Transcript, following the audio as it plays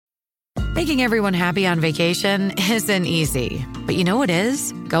Making everyone happy on vacation isn't easy, but you know what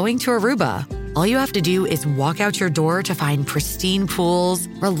is? Going to Aruba. All you have to do is walk out your door to find pristine pools,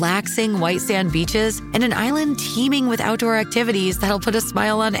 relaxing white sand beaches, and an island teeming with outdoor activities that'll put a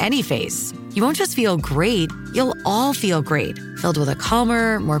smile on any face. You won't just feel great, you'll all feel great, filled with a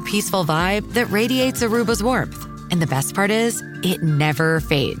calmer, more peaceful vibe that radiates Aruba's warmth. And the best part is, it never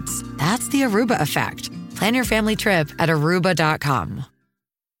fades. That's the Aruba effect. Plan your family trip at Aruba.com.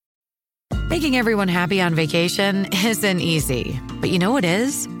 Making everyone happy on vacation isn't easy, but you know what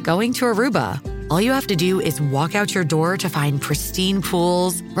is? Going to Aruba. All you have to do is walk out your door to find pristine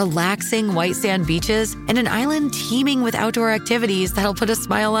pools, relaxing white sand beaches, and an island teeming with outdoor activities that'll put a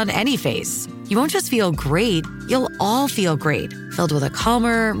smile on any face. You won't just feel great, you'll all feel great, filled with a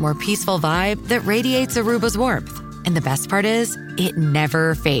calmer, more peaceful vibe that radiates Aruba's warmth. And the best part is, it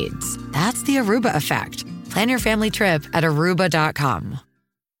never fades. That's the Aruba effect. Plan your family trip at Aruba.com.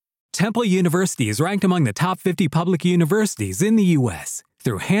 Temple University is ranked among the top 50 public universities in the U.S.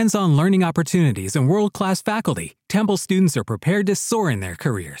 Through hands-on learning opportunities and world-class faculty, Temple students are prepared to soar in their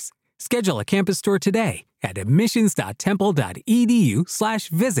careers. Schedule a campus tour today at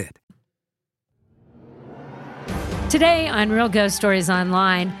admissions.temple.edu/visit. Today on Real Ghost Stories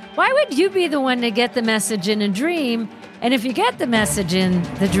Online, why would you be the one to get the message in a dream? And if you get the message in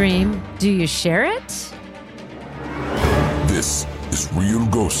the dream, do you share it? This is Real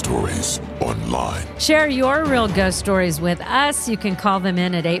Ghost Stories Online. Share your real ghost stories with us. You can call them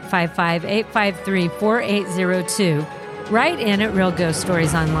in at 855-853-4802. Write in at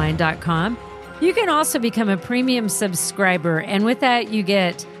realghoststoriesonline.com. You can also become a premium subscriber, and with that, you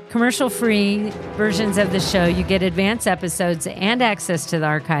get commercial-free versions of the show. You get advanced episodes and access to the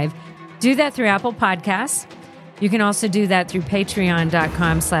archive. Do that through Apple Podcasts. You can also do that through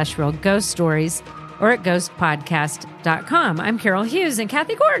patreon.com/realghoststories or at ghostpodcast.com. I'm Carol Hughes, and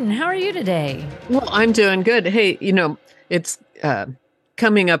Kathy Gordon. How are you today? Well, I'm doing good. Hey, it's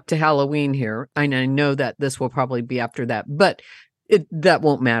coming up to Halloween here, and I know that this will probably be after that, but that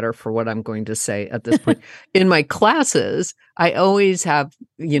won't matter for what I'm going to say at this point. In my classes, I always have,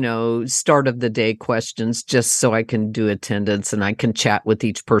 start of the day questions just so I can do attendance and I can chat with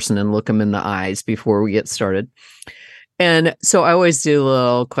each person and look them in the eyes before we get started. And so I always do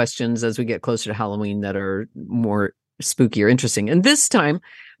little questions as we get closer to Halloween that are more spooky or interesting. And this time,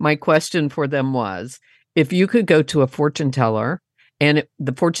 my question for them was, if you could go to a fortune teller and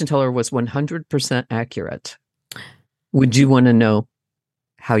the fortune teller was 100% accurate, would you want to know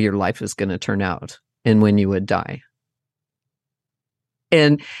how your life is going to turn out and when you would die?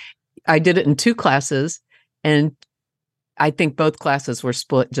 And I did it in 2 classes, and I think both classes were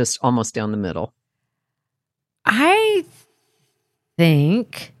split just almost down the middle. I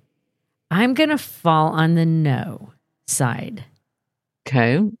think I'm going to fall on the no side.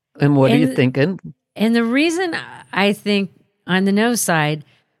 Okay. And what are you thinking? And the reason I think on the no side,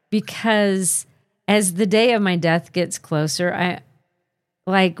 because as the day of my death gets closer,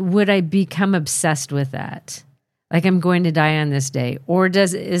 would I become obsessed with that? Like, I'm going to die on this day, or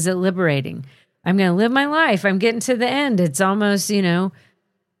is it liberating? I'm going to live my life. I'm getting to the end. It's almost,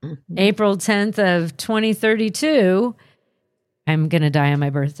 April 10th of 2032. I'm going to die on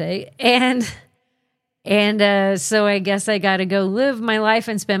my birthday. And so I guess I got to go live my life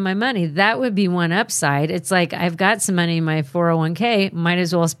and spend my money. That would be one upside. It's like, I've got some money in my 401k, might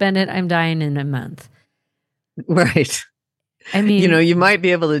as well spend it. I'm dying in a month. Right. I mean, you might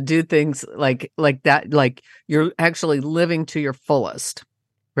be able to do things like that, like you're actually living to your fullest,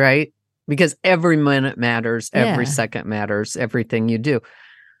 right? Because every minute matters, every second matters, everything you do.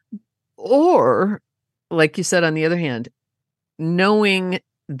 Or, like you said, on the other hand, knowing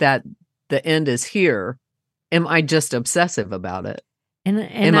that the end is here, am I just obsessive about it? And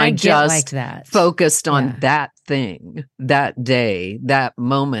am I just like that, focused on that thing, that day, that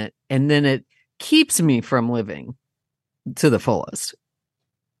moment, and then it keeps me from living to the fullest?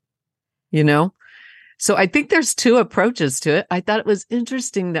 So I think there's 2 approaches to it. I thought it was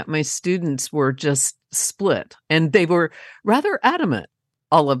interesting that my students were just split, and they were rather adamant,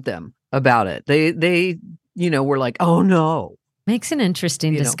 all of them, about it. They were like, oh no. Makes an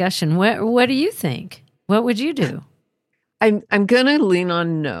interesting discussion. What do you think? What would you do? I'm going to lean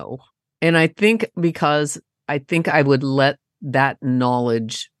on no. And I think because I think I would let that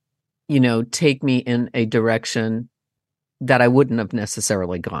knowledge, take me in a direction that I wouldn't have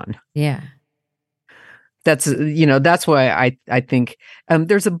necessarily gone. Yeah. That's why I think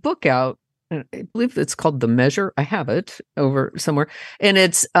there's a book out, I believe it's called The Measure. I have it over somewhere. And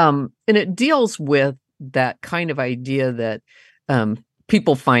it's and it deals with that kind of idea that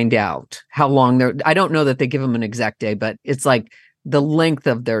people find out how long I don't know that they give them an exact day, but it's like the length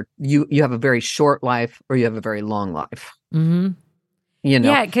of you have a very short life or you have a very long life. Mm-hmm. You know?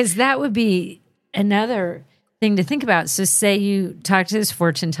 Yeah, because that would be another thing to think about. So say you talk to this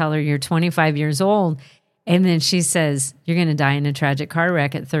fortune teller, you're 25 years old, and then she says, you're going to die in a tragic car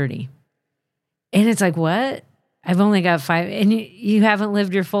wreck at 30. And it's like, what? I've only got 5, and you haven't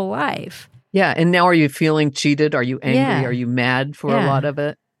lived your full life. Yeah. And now are you feeling cheated? Are you angry? Yeah. Are you mad for a lot of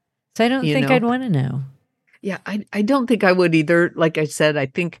it? So I don't think I'd want to know. Yeah, I don't think I would either. Like I said, I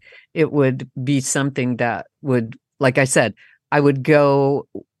think it would be something that would, like I said, I would go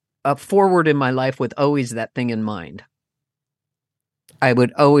forward in my life with always that thing in mind. I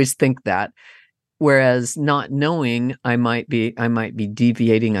would always think that. Whereas not knowing, I might be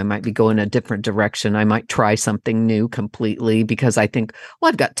deviating. I might be going a different direction. I might try something new completely because I think, well,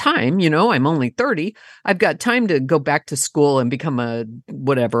 I've got time. I'm only 30. I've got time to go back to school and become a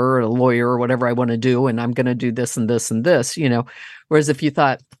lawyer or whatever I want to do. And I'm going to do this and this and this, Whereas if you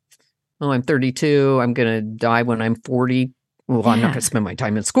thought, oh, I'm 32, I'm going to die when I'm 40. Well, I'm not going to spend my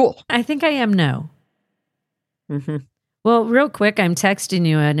time in school. I think I am no. Mm-hmm. Well, real quick, I'm texting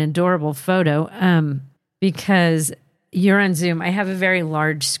you an adorable photo because you're on Zoom. I have a very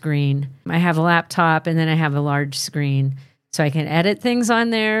large screen. I have a laptop and then I have a large screen. So I can edit things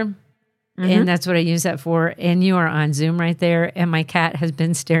on there. Mm-hmm. And that's what I use that for. And you are on Zoom right there. And my cat has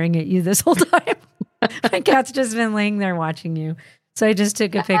been staring at you this whole time. My cat's just been laying there watching you. So I just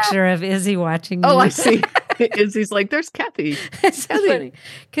took a picture of Izzy watching you. Oh, I see. Izzy's like, there's Kathy. It's so funny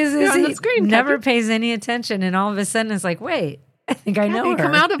because Izzy never Kathy. pays any attention, and all of a sudden it's like, wait, I think I know her.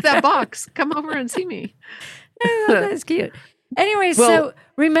 Come out of that box. Come over and see me. That's cute. Anyway, so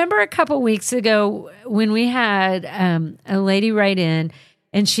remember a couple weeks ago when we had a lady write in,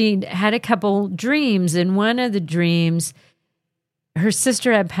 and she had a couple dreams, and one of the dreams, her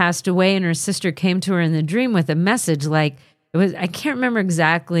sister had passed away, and her sister came to her in the dream with a message like, I can't remember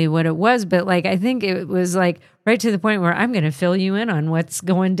exactly what it was, but I think it was right to the point where I'm going to fill you in on what's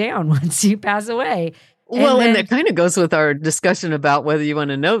going down once you pass away. And that kind of goes with our discussion about whether you want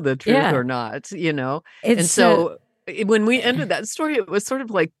to know the truth or not, And so when we ended that story, it was sort of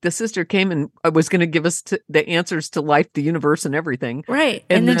like the sister came and was going to give us the answers to life, the universe, and everything. Right.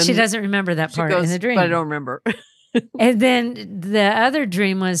 And then she doesn't remember that part in the dream. But I don't remember. And then the other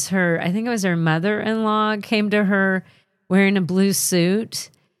dream was I think it was her mother-in-law came to her wearing a blue suit.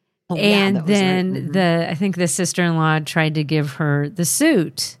 And then I think the sister-in-law tried to give her the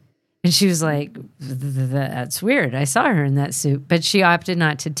suit. And she was like, that's weird. I saw her in that suit. But she opted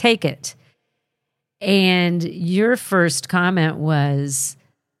not to take it. And your first comment was,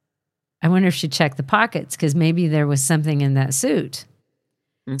 I wonder if she checked the pockets because maybe there was something in that suit.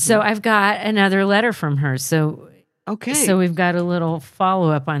 Mm-hmm. So I've got another letter from her. So we've got a little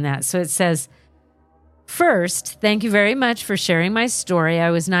follow-up on that. So it says, first, thank you very much for sharing my story. I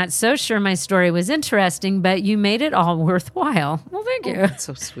was not so sure my story was interesting, but you made it all worthwhile. Well, thank you. That's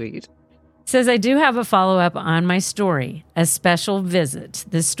so sweet. Says, I do have a follow-up on my story, a special visit.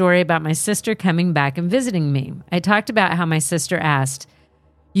 This story about my sister coming back and visiting me. I talked about how my sister asked,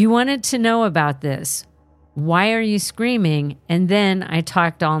 you wanted to know about this. Why are you screaming? And then I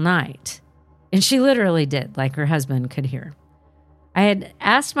talked all night. And she literally did, like her husband could hear. I had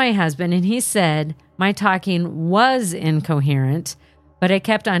asked my husband, and he said my talking was incoherent, but I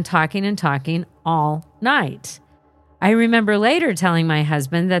kept on talking and talking all night. I remember later telling my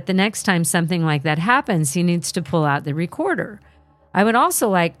husband that the next time something like that happens, he needs to pull out the recorder. I would also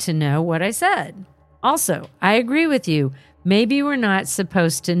like to know what I said. Also, I agree with you. Maybe we're not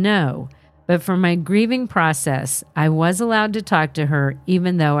supposed to know, but for my grieving process, I was allowed to talk to her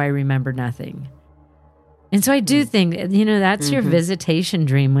even though I remember nothing. And so I do think, that's your visitation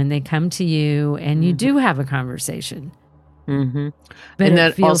dream when they come to you and you do have a conversation. Mm-hmm. But and it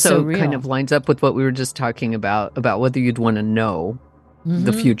that feels also so real. kind of lines up with what we were just talking about whether you'd want to know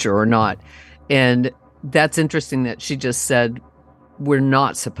the future or not. And that's interesting that she just said, we're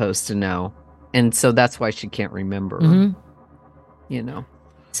not supposed to know. And so that's why she can't remember,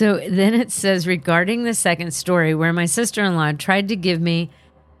 So then it says, regarding the second story where my sister-in-law tried to give me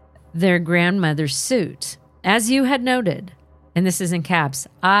their grandmother's suit, as you had noted, and this is in caps,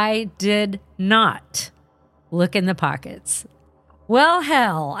 I did not look in the pockets. Well,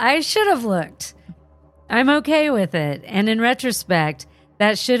 hell, I should have looked. I'm okay with it. And in retrospect,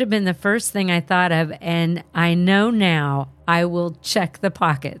 that should have been the first thing I thought of. And I know now I will check the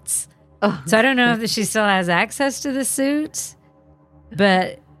pockets. Oh. So I don't know if she still has access to the suit.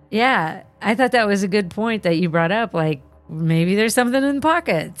 But yeah, I thought that was a good point that you brought up. Like, maybe there's something in the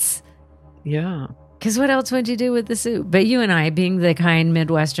pockets. Yeah. Because what else would you do with the suit? But you and I, being the kind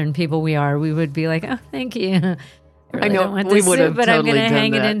Midwestern people we are, we would be like, oh, thank you. really I know, don't want we this would suit, have but I'm totally going to done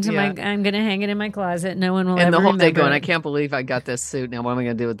hang it that, into yeah. I'm going to hang it in my closet. No one will And ever the whole day remember going, it. I can't believe I got this suit. Now what am I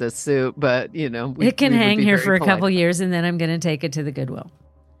going to do with this suit? But, It can we would hang be here very for a polite. couple years, and then I'm going to take it to the Goodwill.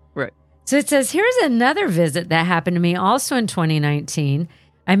 Right. So it says, here's another visit that happened to me also in 2019.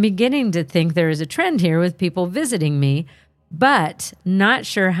 I'm beginning to think there is a trend here with people visiting me, but not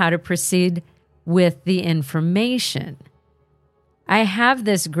sure how to proceed with the information. I have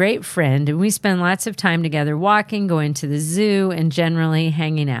this great friend, and we spend lots of time together walking, going to the zoo, and generally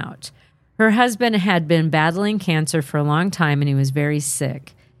hanging out. Her husband had been battling cancer for a long time, and he was very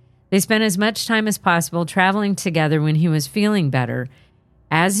sick. They spent as much time as possible traveling together when he was feeling better.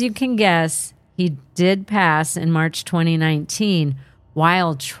 As you can guess, he did pass in March 2019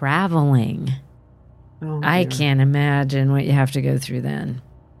 while traveling. Oh, I dear. can't imagine what you have to go through then.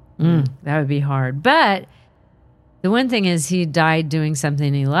 That would be hard. But the one thing is he died doing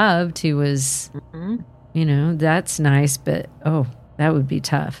something he loved. He was, that's nice, but that would be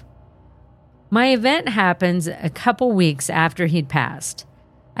tough. My event happens a couple weeks after he'd passed.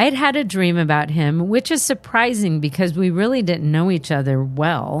 I had had a dream about him, which is surprising because we really didn't know each other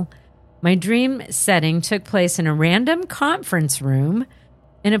well. My dream setting took place in a random conference room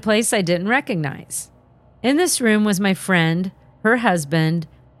in a place I didn't recognize. In this room was my friend, her husband,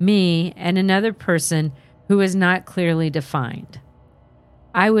 me, and another person who was not clearly defined.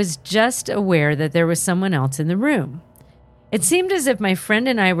 I was just aware that there was someone else in the room. It seemed as if my friend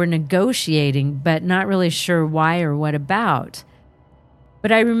and I were negotiating, but not really sure why or what about.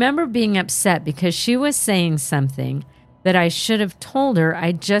 But I remember being upset because she was saying something that I should have told her.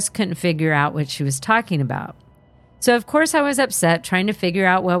 I just couldn't figure out what she was talking about. So of course I was upset, trying to figure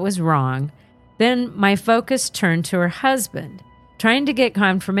out what was wrong. Then my focus turned to her husband, trying to get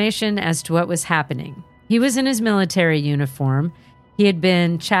confirmation as to what was happening. He was in his military uniform. He had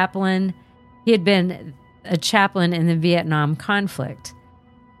been a chaplain in the Vietnam conflict.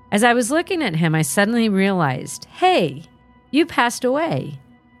 As I was looking at him, I suddenly realized, hey, you passed away.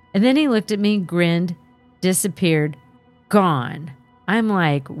 And then he looked at me, grinned, disappeared, gone. I'm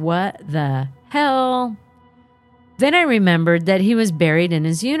like, what the hell? Then I remembered that he was buried in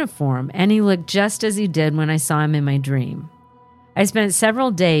his uniform, and he looked just as he did when I saw him in my dream. I spent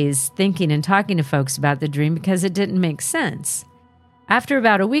several days thinking and talking to folks about the dream because it didn't make sense. After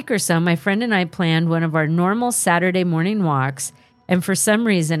about a week or so, my friend and I planned one of our normal Saturday morning walks, and for some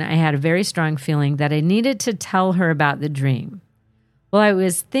reason, I had a very strong feeling that I needed to tell her about the dream. Well, I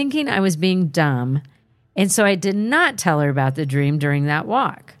was thinking I was being dumb, and so I did not tell her about the dream during that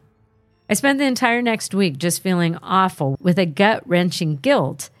walk. I spent the entire next week just feeling awful with a gut-wrenching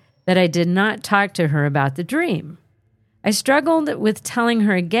guilt that I did not talk to her about the dream. I struggled with telling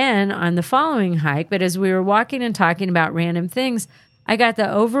her again on the following hike, but as we were walking and talking about random things, I got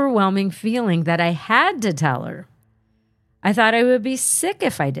the overwhelming feeling that I had to tell her. I thought I would be sick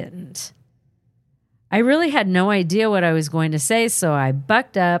if I didn't. I really had no idea what I was going to say, so I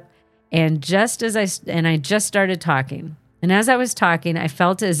bucked up and I just started talking. And as I was talking, I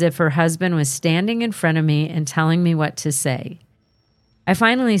felt as if her husband was standing in front of me and telling me what to say. I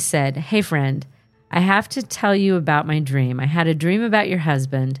finally said, "Hey friend, I have to tell you about my dream. I had a dream about your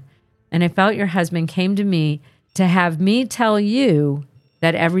husband, and I felt your husband came to me to have me tell you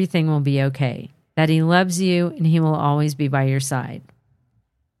that everything will be okay, that he loves you and he will always be by your side."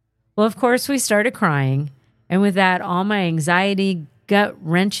 Well, of course, we started crying, and with that, all my anxiety,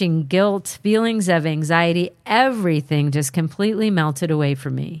 gut-wrenching guilt, feelings of anxiety, everything just completely melted away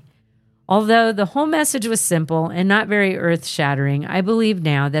from me. Although the whole message was simple and not very earth-shattering, I believe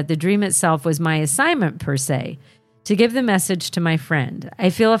now that the dream itself was my assignment per se, to give the message to my friend. I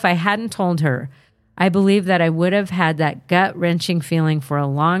feel if I hadn't told her, I believe that I would have had that gut-wrenching feeling for a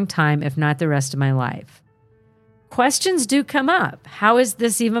long time, if not the rest of my life. Questions do come up. How is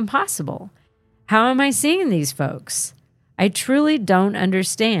this even possible? How am I seeing these folks? I truly don't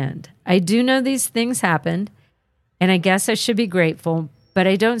understand. I do know these things happened, and I guess I should be grateful, but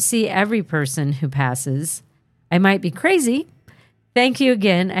I don't see every person who passes. I might be crazy. Thank you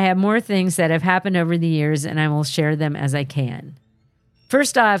again. I have more things that have happened over the years, and I will share them as I can.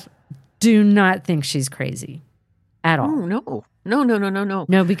 First off, do not think she's crazy at all. Oh, no. No.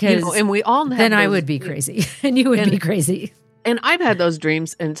 No, because and we all have then I those- would be crazy, and you would be crazy. And I've had those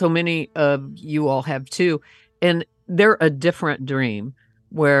dreams, and so many of you all have too. And they're a different dream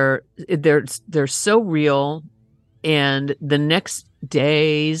where they're so real, and the next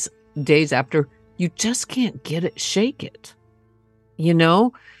days after, you just can't shake it.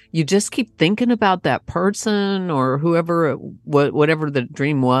 You just keep thinking about that person or whoever, whatever the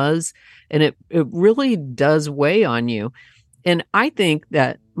dream was, and it really does weigh on you. And I think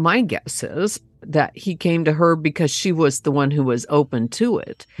that my guess is that he came to her because she was the one who was open to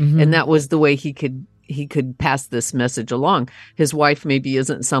it. Mm-hmm. And that was the way he could pass this message along. His wife maybe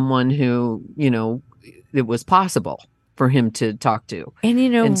isn't someone who, it was possible for him to talk to. And,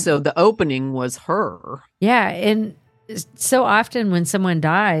 and so the opening was her. Yeah. And so often when someone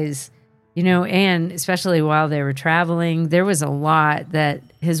dies, and especially while they were traveling, there was a lot that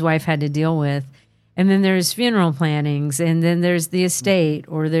his wife had to deal with. And then there's funeral plannings, and then there's the estate,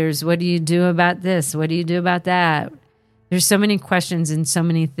 or there's what do you do about this? What do you do about that? There's so many questions and so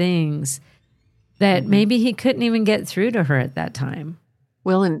many things that maybe he couldn't even get through to her at that time.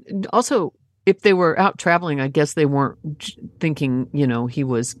 Well, and also if they were out traveling, I guess they weren't thinking, he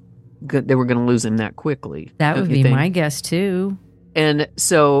was good. They were going to lose him that quickly. That would be my guess too. And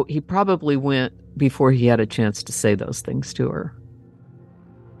so he probably went before he had a chance to say those things to her.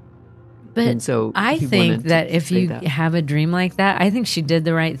 But and so I think that if you have a dream like that, I think she did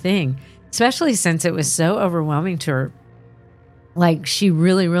the right thing, especially since it was so overwhelming to her. Like she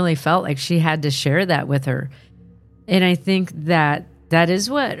really, really felt like she had to share that with her. And I think that is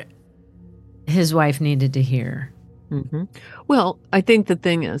what his wife needed to hear. Mm-hmm. Well, I think the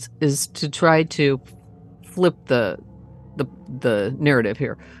thing is to try to flip the narrative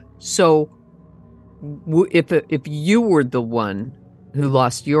here. So if you were the one who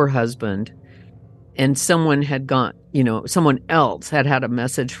lost your husband and someone had gone, someone else had a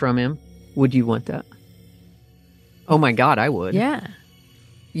message from him, would you want that? Oh my God, I would. Yeah.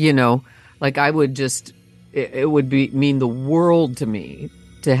 Like I would just, it would mean the world to me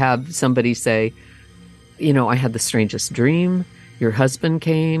to have somebody say, I had the strangest dream. Your husband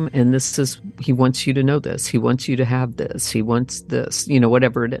came and he wants you to know this. He wants you to have this. He wants this,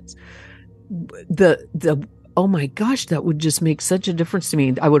 whatever it is. Oh my gosh, that would just make such a difference to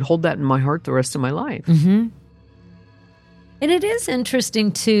me. I would hold that in my heart the rest of my life. Mm-hmm. And it is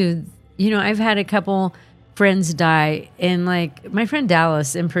interesting too. I've had a couple friends die, and like my friend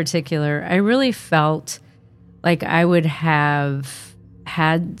Dallas in particular, I really felt like I would have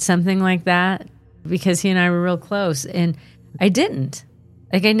had something like that because he and I were real close, and I didn't.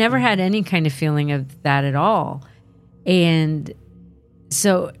 Like I never had any kind of feeling of that at all. And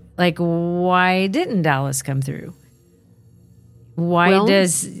so like, why didn't Dallas come through? Why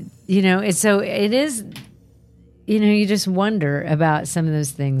does, so it is, you just wonder about some of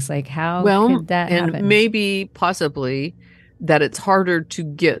those things. Like how could that happen? And maybe possibly that it's harder to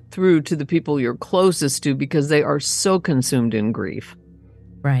get through to the people you're closest to because they are so consumed in grief.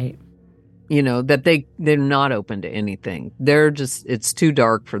 Right. That they're not open to anything. It's too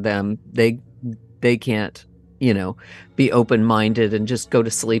dark for them. They can't, be open-minded and just go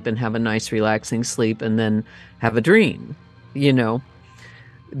to sleep and have a nice relaxing sleep and then have a dream.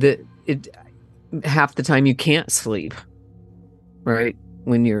 Half the time you can't sleep, right?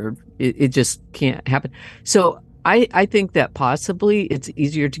 When it just can't happen. So I think that possibly it's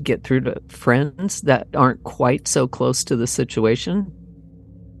easier to get through to friends that aren't quite so close to the situation.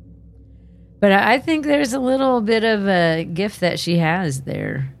 But I think there's a little bit of a gift that she has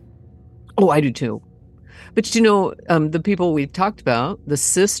there. Oh, I do too. But the people we've talked about, the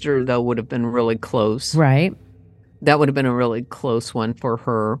sister, though, would have been really close. Right. That would have been a really close one for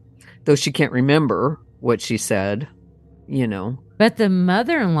her, though she can't remember what she said, But the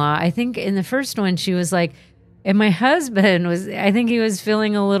mother-in-law, I think in the first one, she was like, and my husband I think he was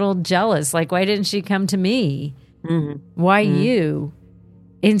feeling a little jealous. Like, why didn't she come to me? Mm-hmm. Why you?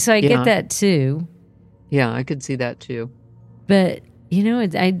 And so I get that too. Yeah, I could see that too. But,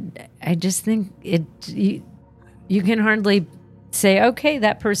 I just think you can hardly say, okay,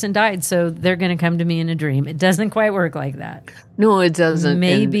 that person died, so they're going to come to me in a dream. It doesn't quite work like that. No, it doesn't.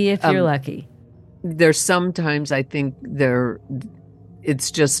 Maybe if you're lucky. There's sometimes I think it's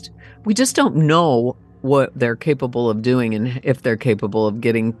just, we just don't know what they're capable of doing and if they're capable of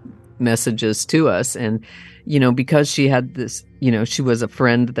getting messages to us. And, because she had this, she was a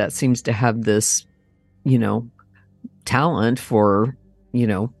friend that seems to have this, talent for,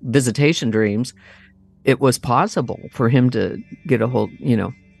 visitation dreams. It was possible for him to get a hold,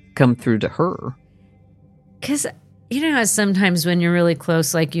 come through to her. Because, how sometimes when you're really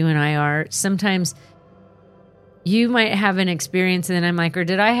close, like you and I are, sometimes you might have an experience and then I'm like, or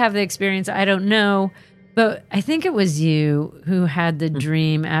did I have the experience? I don't know. But I think it was you who had the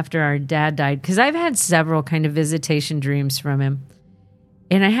dream after our dad died. Because I've had several kind of visitation dreams from him.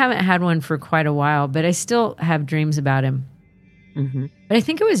 And I haven't had one for quite a while, but I still have dreams about him. Mm-hmm. But I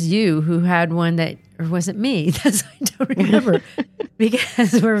think it was you who had one that, or was it me? That's I don't remember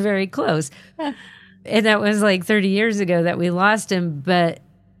because we're very close. And that was like 30 years ago that we lost him. But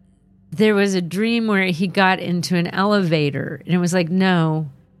there was a dream where he got into an elevator and it was like, no,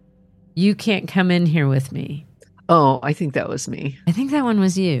 you can't come in here with me. Oh, I think that was me. I think that one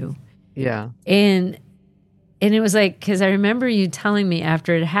was you. Yeah. And it was like, because I remember you telling me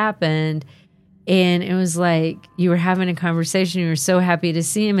after it happened, and it was like you were having a conversation. You were so happy to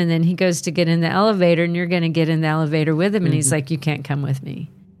see him. And then he goes to get in the elevator, and you're going to get in the elevator with him. And he's like, you can't come with me.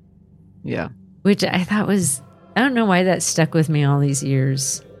 Yeah. Which I thought was, I don't know why that stuck with me all these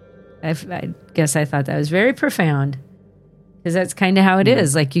years. I guess I thought that was very profound, because that's kind of how it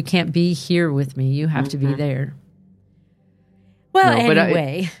is. Like, you can't be here with me. You have to be there. Well, No, but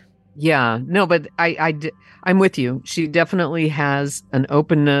anyway. No, but I'm with you. She definitely has an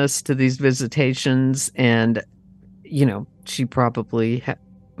openness to these visitations, and she probably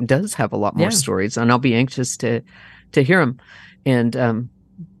does have a lot more stories, and I'll be anxious to hear them. And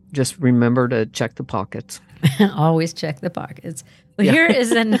just remember to check the pockets. Always check the pockets. Well, here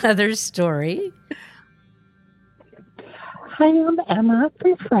is another story. Hi, I'm Emma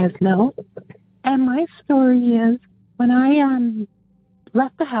from Fresno, and my story is when I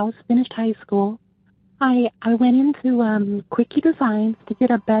left the house, finished high school, I went into Quickie Designs to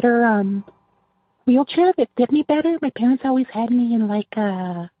get a better wheelchair that fit me better. My parents always had me in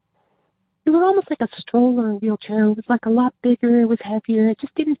it was almost like a stroller wheelchair. It was like a lot bigger. It was heavier. It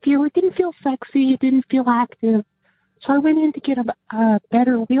didn't feel sexy. It didn't feel active. So I went in to get a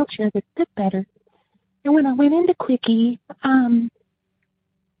better wheelchair that fit better. And when I went into Quickie,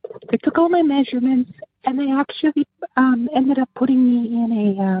 they took all my measurements, and they actually ended up putting me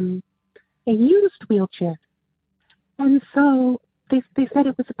in a used wheelchair. And so they said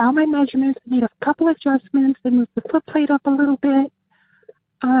it was about my measurements. They made a couple adjustments. They moved the foot plate up a little bit.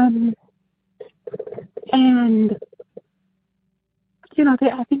 And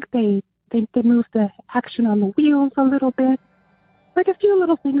I think they moved the action on the wheels a little bit, like a few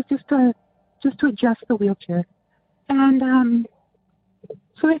little things just to adjust the wheelchair. And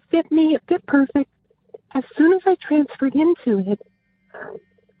so it fit me. It fit perfect. As soon as I transferred into it,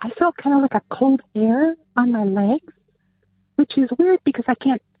 I felt kind of like a cold air on my legs, which is weird because I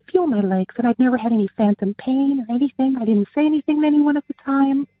can't feel my legs, and I'd never had any phantom pain or anything. I didn't say anything to anyone at the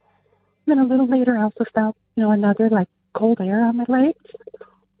time. Then a little later, I also felt, another like cold air on my legs.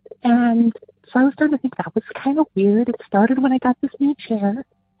 And so I was starting to think that was kind of weird. It started when I got this new chair.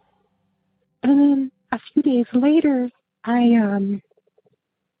 And then a few days later, I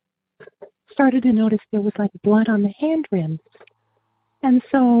started to notice there was like blood on the hand rims. And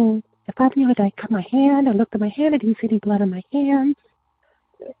so I thought, I cut my hand. I looked at my hand. I didn't see any blood on my hands.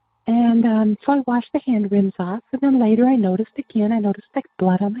 And so I washed the hand rims off. And then later I noticed like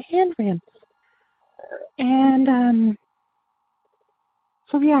blood on the hand rims. And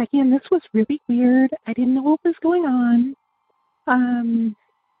so yeah, again, this was really weird. I didn't know what was going on.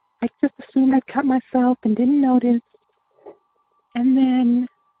 I just assumed I'd cut myself and didn't notice. And then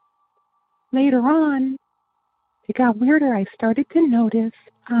later on, it got weirder. I started to notice,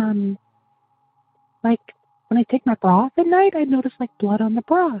 like when I take my bra off at night, I notice like blood on the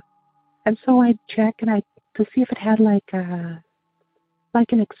bra. And so I'd check to see if it had like an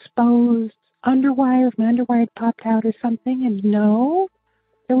exposed underwire, if my underwire had popped out or something. And no,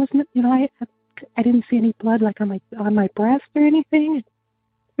 there wasn't. I didn't see any blood like on my breast or anything.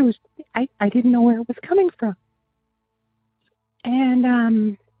 It was I didn't know where it was coming from.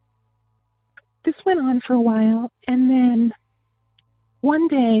 And this went on for a while, and then one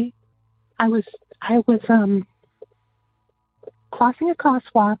day I was crossing a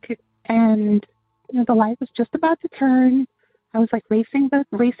crosswalk, and the light was just about to turn. I was like racing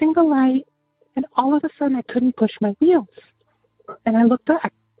the light, and all of a sudden I couldn't push my wheels. And I looked up,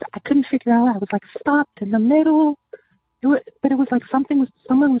 I couldn't figure out. I was like stopped in the middle. But it was like someone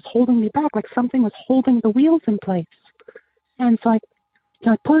was holding me back, like something was holding the wheels in place. And so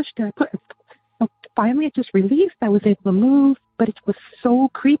I pushed and I put. Finally, it just released. I was able to move, but it was so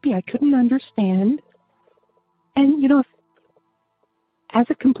creepy. I couldn't understand. And as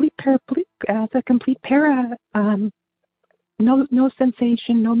a complete para, no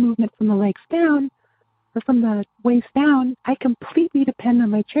sensation, no movement from the legs down or from the waist down. I completely depend on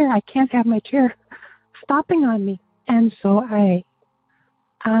my chair. I can't have my chair stopping on me. And so I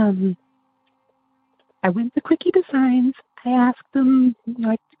went to Quickie Designs. I asked them,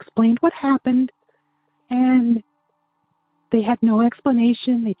 I explained what happened, and they had no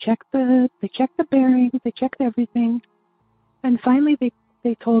explanation. They checked the bearings, they checked everything, and finally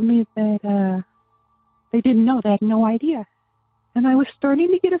they told me that they didn't know. They had no idea. And I was starting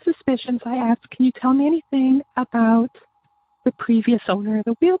to get a suspicion, so I asked, can you tell me anything about the previous owner of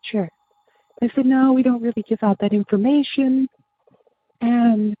the wheelchair? They said, no, we don't really give out that information.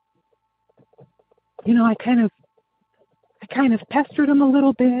 And, I kind kind of pestered him a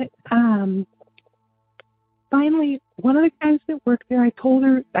little bit. Finally, one of the guys that worked there, I told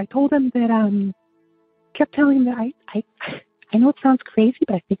him that kept telling him that I know it sounds crazy,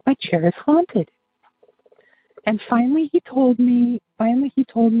 but I think my chair is haunted. And finally he told me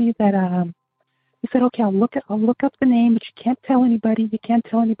that he said, okay, I'll look up the name, but you can't tell anybody. You can't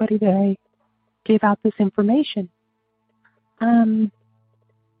tell anybody that I gave out this information. It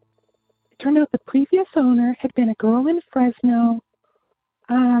turned out the previous owner had been a girl in Fresno.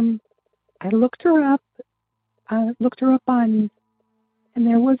 I looked her up on, and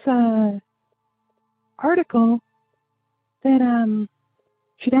there was a article that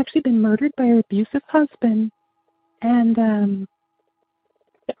she'd actually been murdered by her abusive husband, and the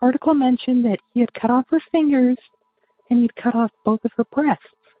article mentioned that he had cut off her fingers and he'd cut off both of her breasts.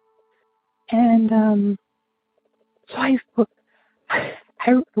 And so I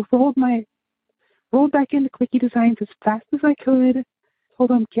rolled back into Quickie Designs as fast as I could. Told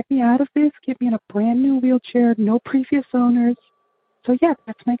them, get me out of this, get me in a brand new wheelchair, no previous owners. So yeah,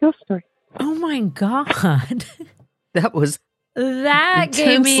 that's my ghost story. Oh my God. That was That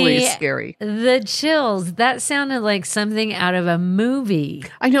gave intensely me scary. the chills. That sounded like something out of a movie.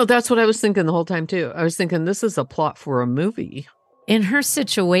 I know, that's what I was thinking the whole time too. I was thinking this is a plot for a movie. In her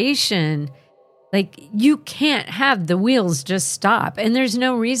situation, like, you can't have the wheels just stop, and there's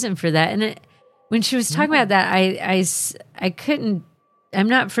no reason for that. And when she was talking about that, I couldn't. I'm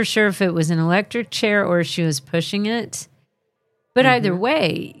not for sure if it was an electric chair or she was pushing it. But either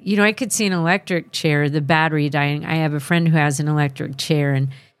way, I could see an electric chair, the battery dying. I have a friend who has an electric chair, and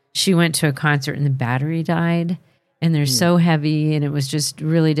she went to a concert and the battery died, and they're so heavy, and it was just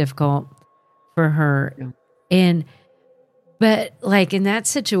really difficult for her. Yeah. But like in that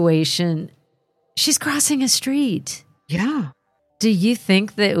situation, she's crossing a street. Yeah. Do you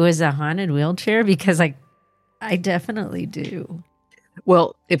think that it was a haunted wheelchair? Because I definitely do.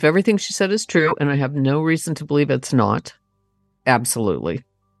 Well, if everything she said is true, and I have no reason to believe it's not, absolutely.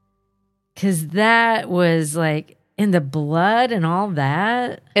 Because that was like in the blood and all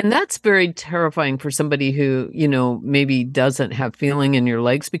that. And that's very terrifying for somebody who, maybe doesn't have feeling in your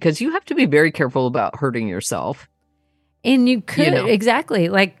legs, because you have to be very careful about hurting yourself. And you could, exactly.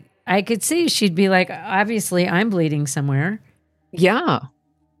 Like, I could see she'd be like, obviously, I'm bleeding somewhere. Yeah.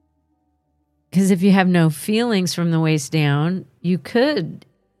 Because if you have no feelings from the waist down, you could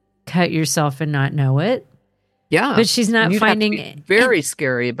cut yourself and not know it. Yeah. But she's not finding it. Very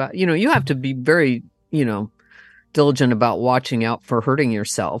scary about, you have to be very, diligent about watching out for hurting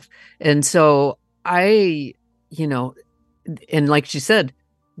yourself. And so and like she said,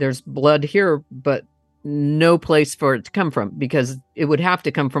 there's blood here, but no place for it to come from, because it would have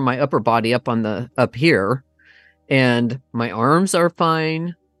to come from my upper body up here. And my arms are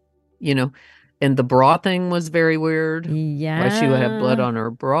fine, and the bra thing was very weird. Yeah. Why she would have blood on her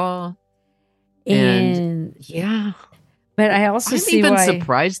bra. And yeah. But I also I'm even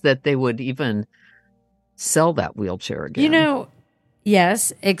surprised that they would even sell that wheelchair again.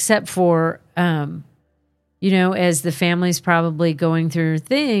 Yes, except for, as the family's probably going through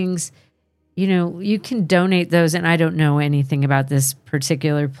things, you can donate those. And I don't know anything about this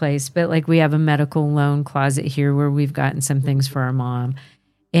particular place, but like we have a medical loan closet here where we've gotten some things for our mom.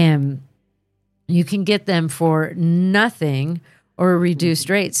 And you can get them for nothing or a reduced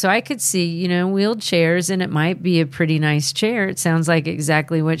rate. So I could see, wheelchairs, and it might be a pretty nice chair. It sounds like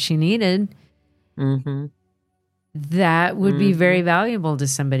exactly what she needed. Mm-hmm. That would be very valuable to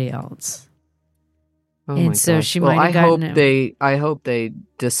somebody else. Oh and my so gosh. she might have gotten it. I hope they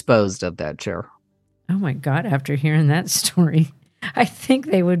disposed of that chair. Oh my God, after hearing that story, I think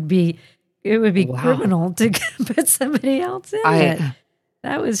it would be criminal to put somebody else in it.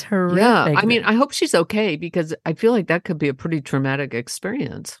 That was horrific. Yeah, I mean, I hope she's okay, because I feel like that could be a pretty traumatic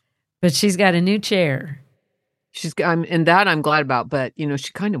experience. But she's got a new chair. And that I'm glad about. But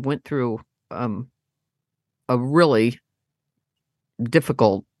she kind of went through a really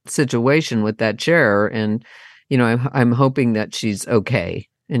difficult situation with that chair, and I'm hoping that she's okay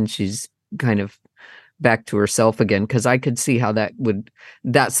and she's kind of back to herself again, because I could see how that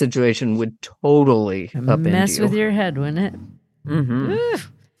situation would totally upend mess you. with your head, wouldn't it? Mm-hmm.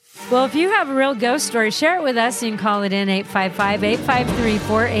 Well, if you have a real ghost story, share it with us. You can call it in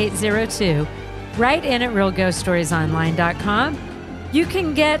 855-853-4802. Write in at realghoststoriesonline.com. You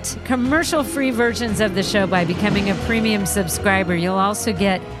can get commercial-free versions of the show by becoming a premium subscriber. You'll also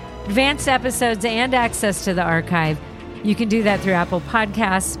get advanced episodes and access to the archive. You can do that through Apple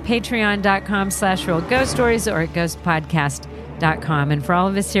Podcasts, patreon.com/realghoststories, or at ghostpodcast.com. And for all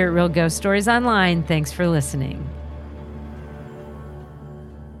of us here at Real Ghost Stories Online, thanks for listening.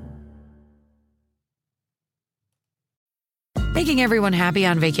 Making everyone happy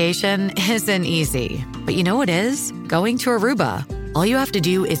on vacation isn't easy, but you know what is? Going to Aruba. All you have to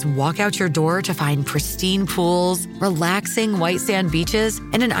do is walk out your door to find pristine pools, relaxing white sand beaches,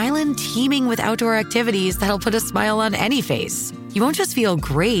 and an island teeming with outdoor activities that'll put a smile on any face. You won't just feel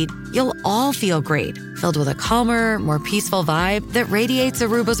great, you'll all feel great, filled with a calmer, more peaceful vibe that radiates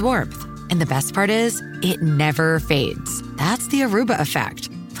Aruba's warmth. And the best part is, it never fades. That's the Aruba effect.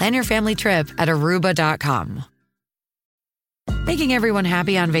 Plan your family trip at Aruba.com. Making everyone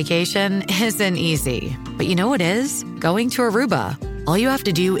happy on vacation isn't easy, but you know what is? Going to Aruba. All you have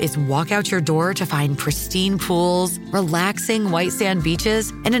to do is walk out your door to find pristine pools, relaxing white sand beaches,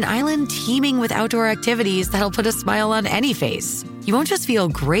 and an island teeming with outdoor activities that'll put a smile on any face. You won't just feel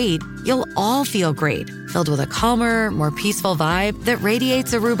great, you'll all feel great, filled with a calmer, more peaceful vibe that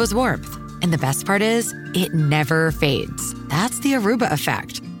radiates Aruba's warmth. And the best part is, it never fades. That's the Aruba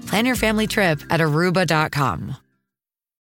effect. Plan your family trip at Aruba.com.